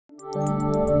Hello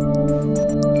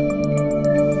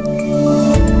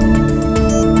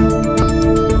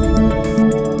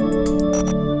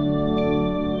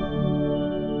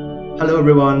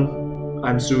everyone,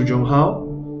 I'm Su Jong Hao.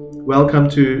 Welcome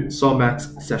to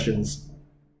Solmax Sessions.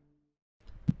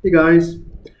 Hey guys,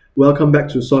 welcome back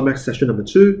to Solmax session number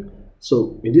 2.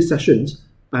 So in these sessions,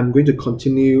 I'm going to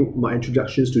continue my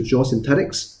introductions to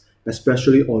geosynthetics,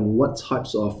 especially on what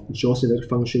types of geosynthetic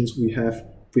functions we have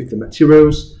with the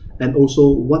materials, and also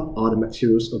what are the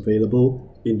materials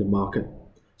available in the market.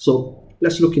 So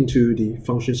let's look into the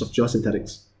functions of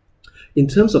geosynthetics. In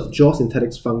terms of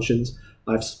geosynthetics functions,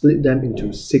 I've split them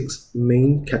into 6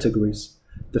 main categories.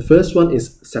 The first one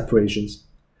is separations.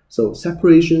 So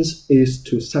separations is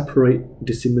to separate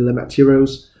dissimilar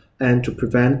materials and to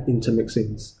prevent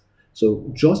intermixings. So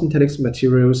geosynthetics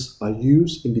materials are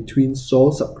used in between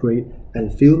soil subgrade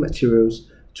and fill materials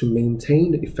to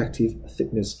maintain the effective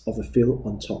thickness of the fill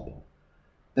on top.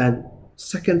 And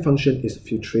second function is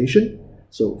filtration.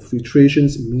 So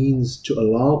filtrations means to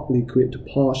allow liquid to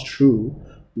pass through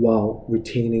while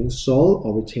retaining soil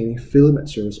or retaining fill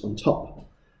materials on top.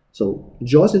 So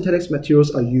geosynthetics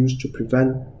materials are used to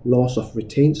prevent loss of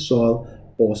retained soil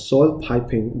or soil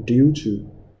piping due to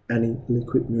any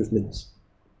liquid movements.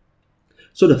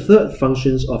 So the third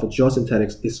functions of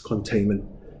geosynthetics is containment.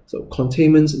 So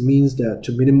containment means that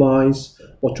to minimize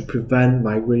or to prevent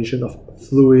migration of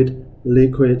fluid,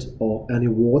 liquid, or any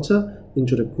water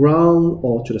into the ground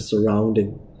or to the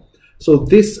surrounding. So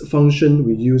this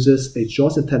function uses a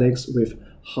geosynthetics with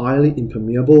highly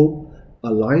impermeable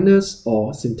liners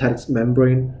or synthetic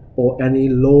membrane or any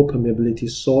low permeability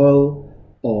soil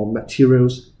or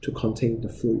materials to contain the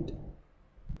fluid.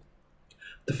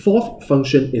 The fourth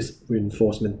function is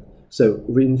reinforcement. So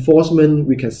reinforcement,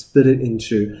 we can split it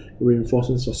into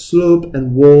reinforcements of slope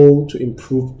and wall to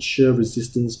improve shear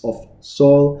resistance of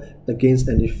soil against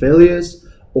any failures,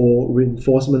 or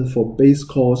reinforcement for base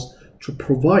course to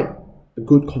provide a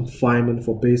good confinement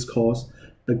for base course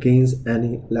against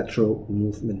any lateral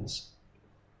movements.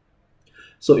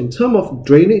 So in terms of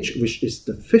drainage, which is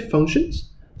the fifth function,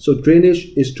 so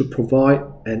drainage is to provide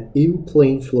an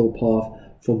in-plane flow path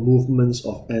for movements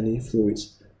of any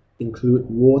fluids, include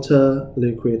water,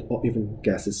 liquid, or even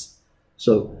gases.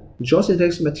 So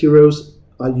geosynthetics materials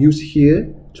are used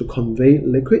here to convey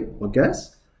liquid or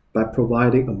gas by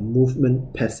providing a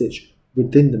movement passage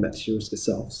within the materials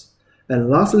itself.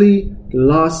 And lastly, the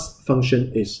last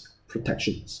function is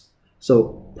protections.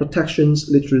 So protections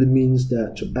literally means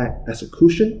that to act as a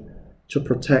cushion to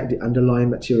protect the underlying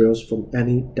materials from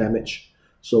any damage.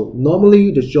 So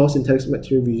normally the geosynthetics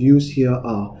material we use here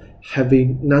are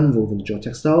heavy non-woven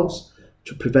geotextiles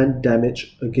to prevent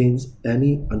damage against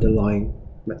any underlying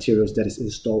materials that is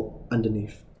installed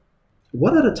underneath.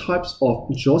 What are the types of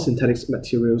geosynthetics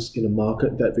materials in the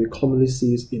market that we commonly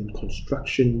see in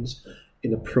constructions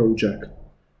in a project?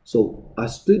 So I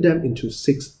split them into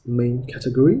 6 main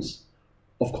categories.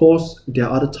 Of course, there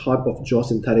are other types of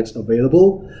geosynthetics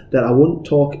available that I won't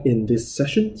talk in these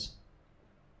sessions.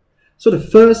 So the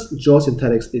first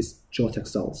geosynthetics is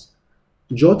geotextiles.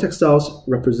 Geotextiles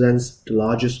represents the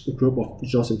largest group of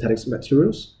geosynthetics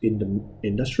materials in the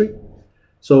industry.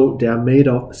 So they are made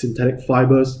of synthetic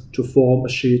fibers to form a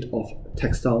sheet of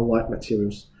textile-like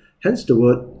materials, hence the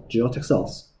word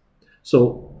geotextiles.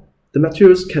 So the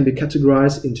materials can be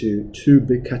categorized into 2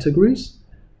 big categories.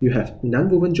 You have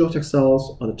non-woven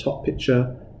geotextiles on the top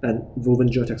picture and woven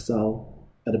geotextile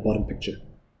at the bottom picture.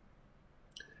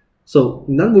 So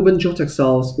non-woven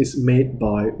geotextiles is made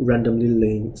by randomly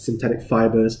laying synthetic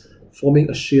fibers forming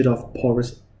a sheet of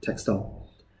porous textile,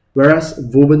 whereas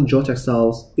woven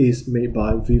geotextiles is made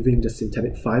by weaving the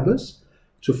synthetic fibers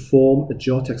to form a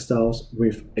geotextiles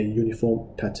with a uniform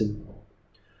pattern.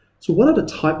 So what are the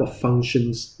type of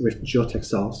functions with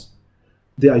geotextiles?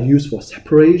 They are used for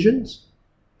separations,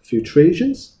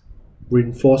 filtrations,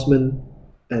 reinforcement,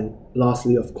 and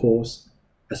lastly, of course,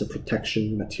 as a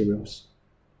protection materials.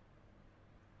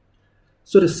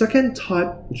 So the second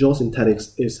type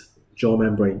geosynthetics is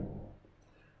geomembrane.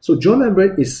 So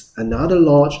geomembrane is another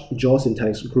large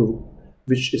geosynthetics group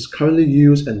which is currently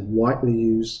used and widely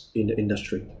used in the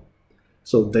industry.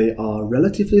 So they are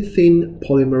relatively thin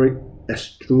polymeric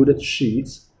extruded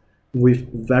sheets with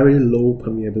very low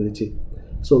permeability.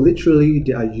 So literally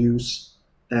they are used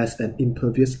as an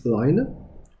impervious liner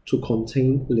to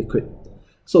contain liquid.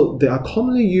 So they are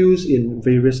commonly used in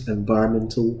various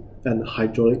environmental and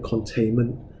hydraulic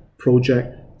containment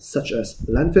projects such as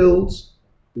landfills,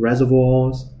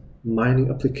 reservoirs, mining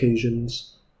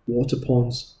applications, water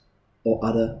ponds, or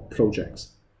other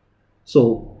projects.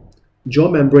 So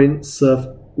geomembrane serve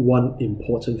one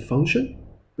important function,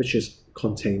 which is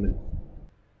containment.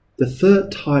 The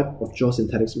third type of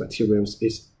geosynthetics materials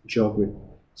is geogrid.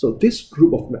 So this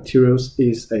group of materials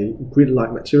is a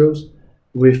grid-like materials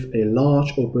with a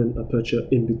large open aperture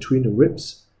in between the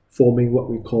ribs, forming what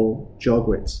we call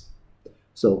geogrids.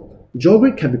 So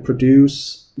geogrid can be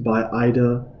produced by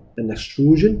either an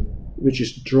extrusion, which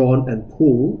is drawn and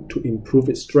pulled to improve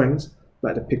its strength,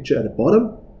 like the picture at the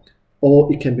bottom,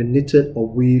 or it can be knitted or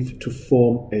weaved to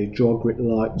form a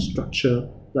geogrid-like structure,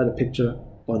 like the picture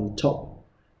on the top.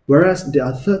 Whereas there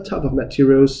are a third type of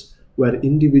materials where the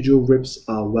individual ribs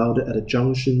are welded at a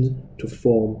junction to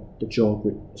form the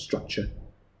geogrid structure.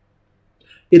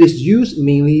 It is used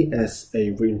mainly as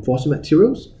a reinforcement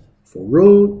materials for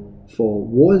road, for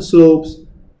wall and slopes,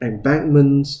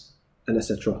 embankments, and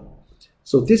etc.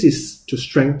 So this is to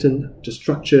strengthen the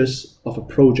structures of a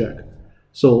project.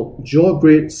 So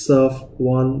geogrids serve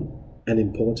an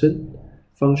important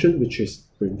function, which is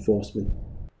reinforcement.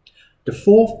 The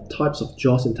fourth types of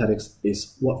geosynthetics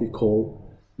is what we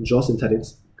call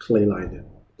geosynthetics clay liner.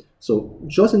 So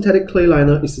geosynthetic clay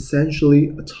liner is essentially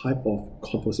a type of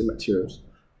composite materials.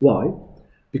 Why?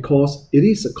 Because it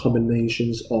is a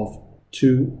combination of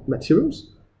two materials,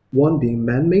 one being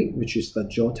man-made, which is a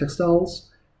geotextiles,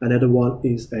 another one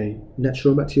is a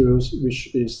natural materials,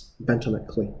 which is bentonite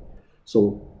clay.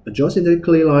 So a geosynthetic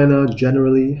clay liner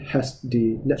generally has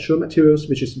the natural materials,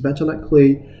 which is bentonite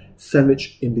clay,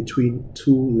 sandwiched in between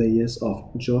two layers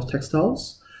of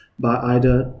geotextiles by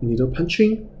either needle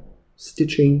punching,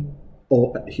 stitching,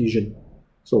 or adhesion.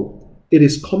 So it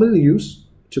is commonly used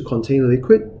to contain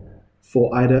liquid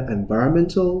for either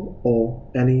environmental or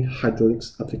any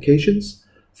hydraulics applications,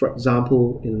 for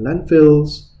example in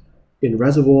landfills, in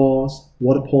reservoirs,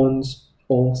 water ponds,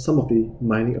 or some of the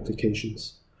mining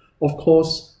applications. Of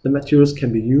course, the materials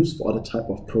can be used for other type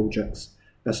of projects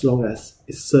as long as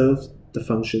it serves the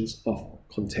functions of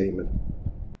containment.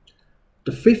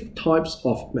 The fifth types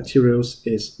of materials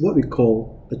is what we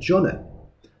call a geonet.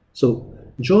 So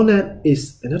geonet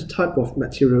is another type of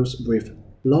materials with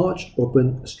large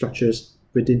open structures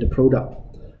within the product.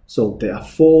 So they are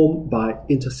formed by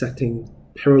intersecting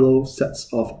parallel sets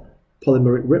of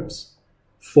polymeric ribs,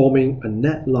 forming a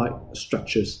net-like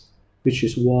structures, which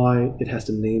is why it has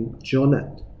the name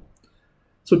geonet.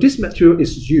 So this material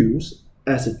is used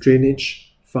as a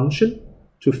drainage function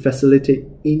to facilitate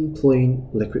in-plane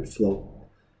liquid flow.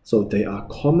 So they are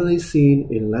commonly seen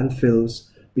in landfills,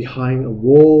 behind a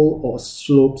wall or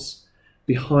slopes,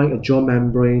 behind a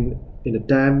geomembrane in the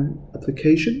dam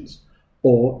applications,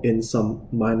 or in some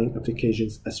mining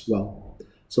applications as well.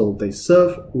 So they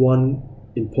serve one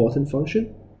important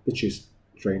function, which is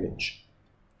drainage.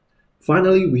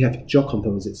 Finally, we have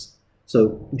geocomposites.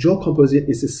 So geocomposite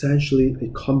is essentially a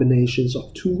combination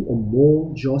of two or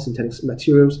more geosynthetic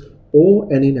materials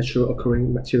or any natural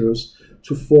occurring materials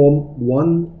to form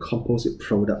one composite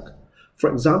product.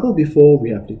 For example, before we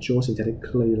have the geosynthetic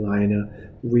clay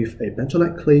liner with a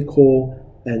bentonite clay core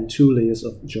and two layers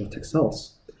of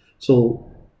geotextiles.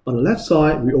 So on the left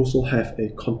side, we also have a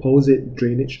composite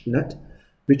drainage net,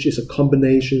 which is a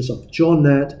combination of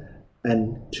geonet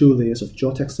and two layers of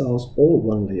geotextiles or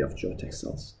one layer of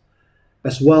geotextiles.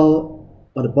 As well,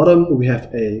 on the bottom, we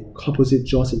have a composite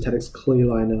geosynthetics clay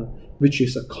liner, which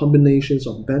is a combination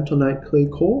of bentonite clay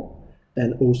core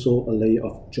and also a layer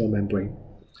of geomembrane.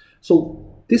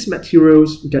 So these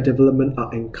materials, their development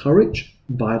are encouraged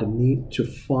by the need to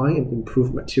find and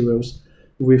improve materials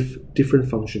with different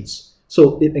functions.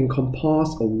 So it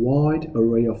encompasses a wide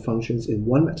array of functions in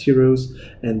one materials,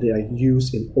 and they are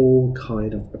used in all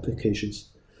kinds of applications.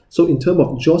 So in terms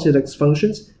of geosynthetic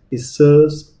functions, it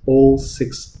serves all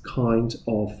 6 kinds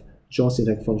of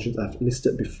geosynthetic functions I've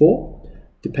listed before,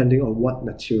 depending on what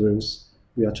materials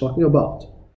we are talking about.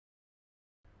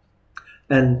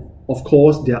 And of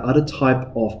course, there are other types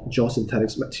of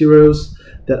geosynthetics materials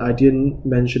that I didn't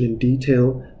mention in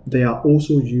detail. They are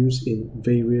also used in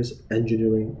various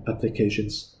engineering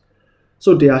applications.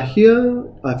 So they are here.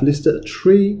 I've listed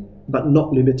 3, but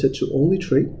not limited to only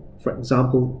 3. For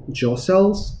example,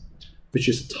 geocells, which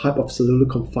is a type of cellular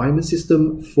confinement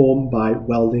system formed by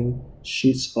welding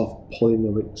sheets of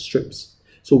polymeric strips.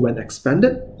 So when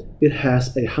expanded, it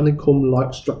has a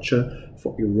honeycomb-like structure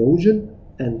for erosion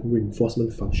and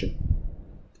reinforcement function.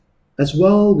 As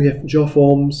well, we have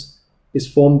geoforms. It's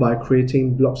formed by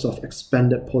creating blocks of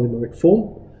expanded polymeric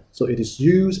foam. So it is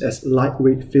used as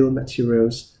lightweight fill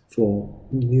materials for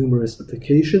numerous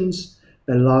applications.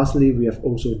 And lastly, we have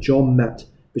also geomet,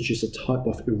 which is a type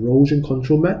of erosion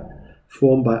control mat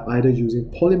formed by either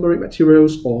using polymeric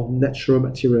materials or natural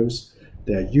materials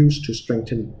that are used to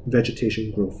strengthen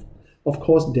vegetation growth. Of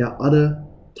course, there are other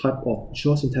type of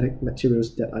geosynthetic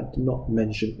materials that I did not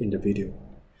mention in the video.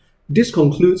 This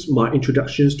concludes my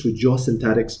introductions to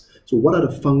geosynthetics. So what are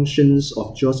the functions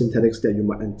of geosynthetics that you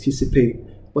might anticipate?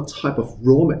 What type of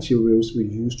raw materials we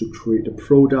use to create the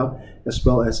product, as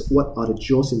well as what are the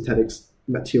geosynthetics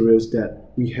materials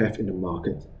that we have in the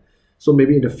market. So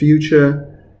maybe in the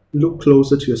future, look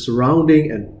closer to your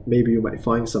surrounding and maybe you might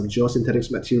find some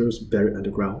geosynthetics materials buried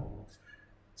underground.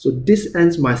 So this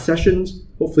ends my sessions.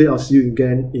 Hopefully I'll see you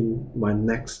again in my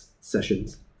next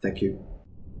sessions. Thank you.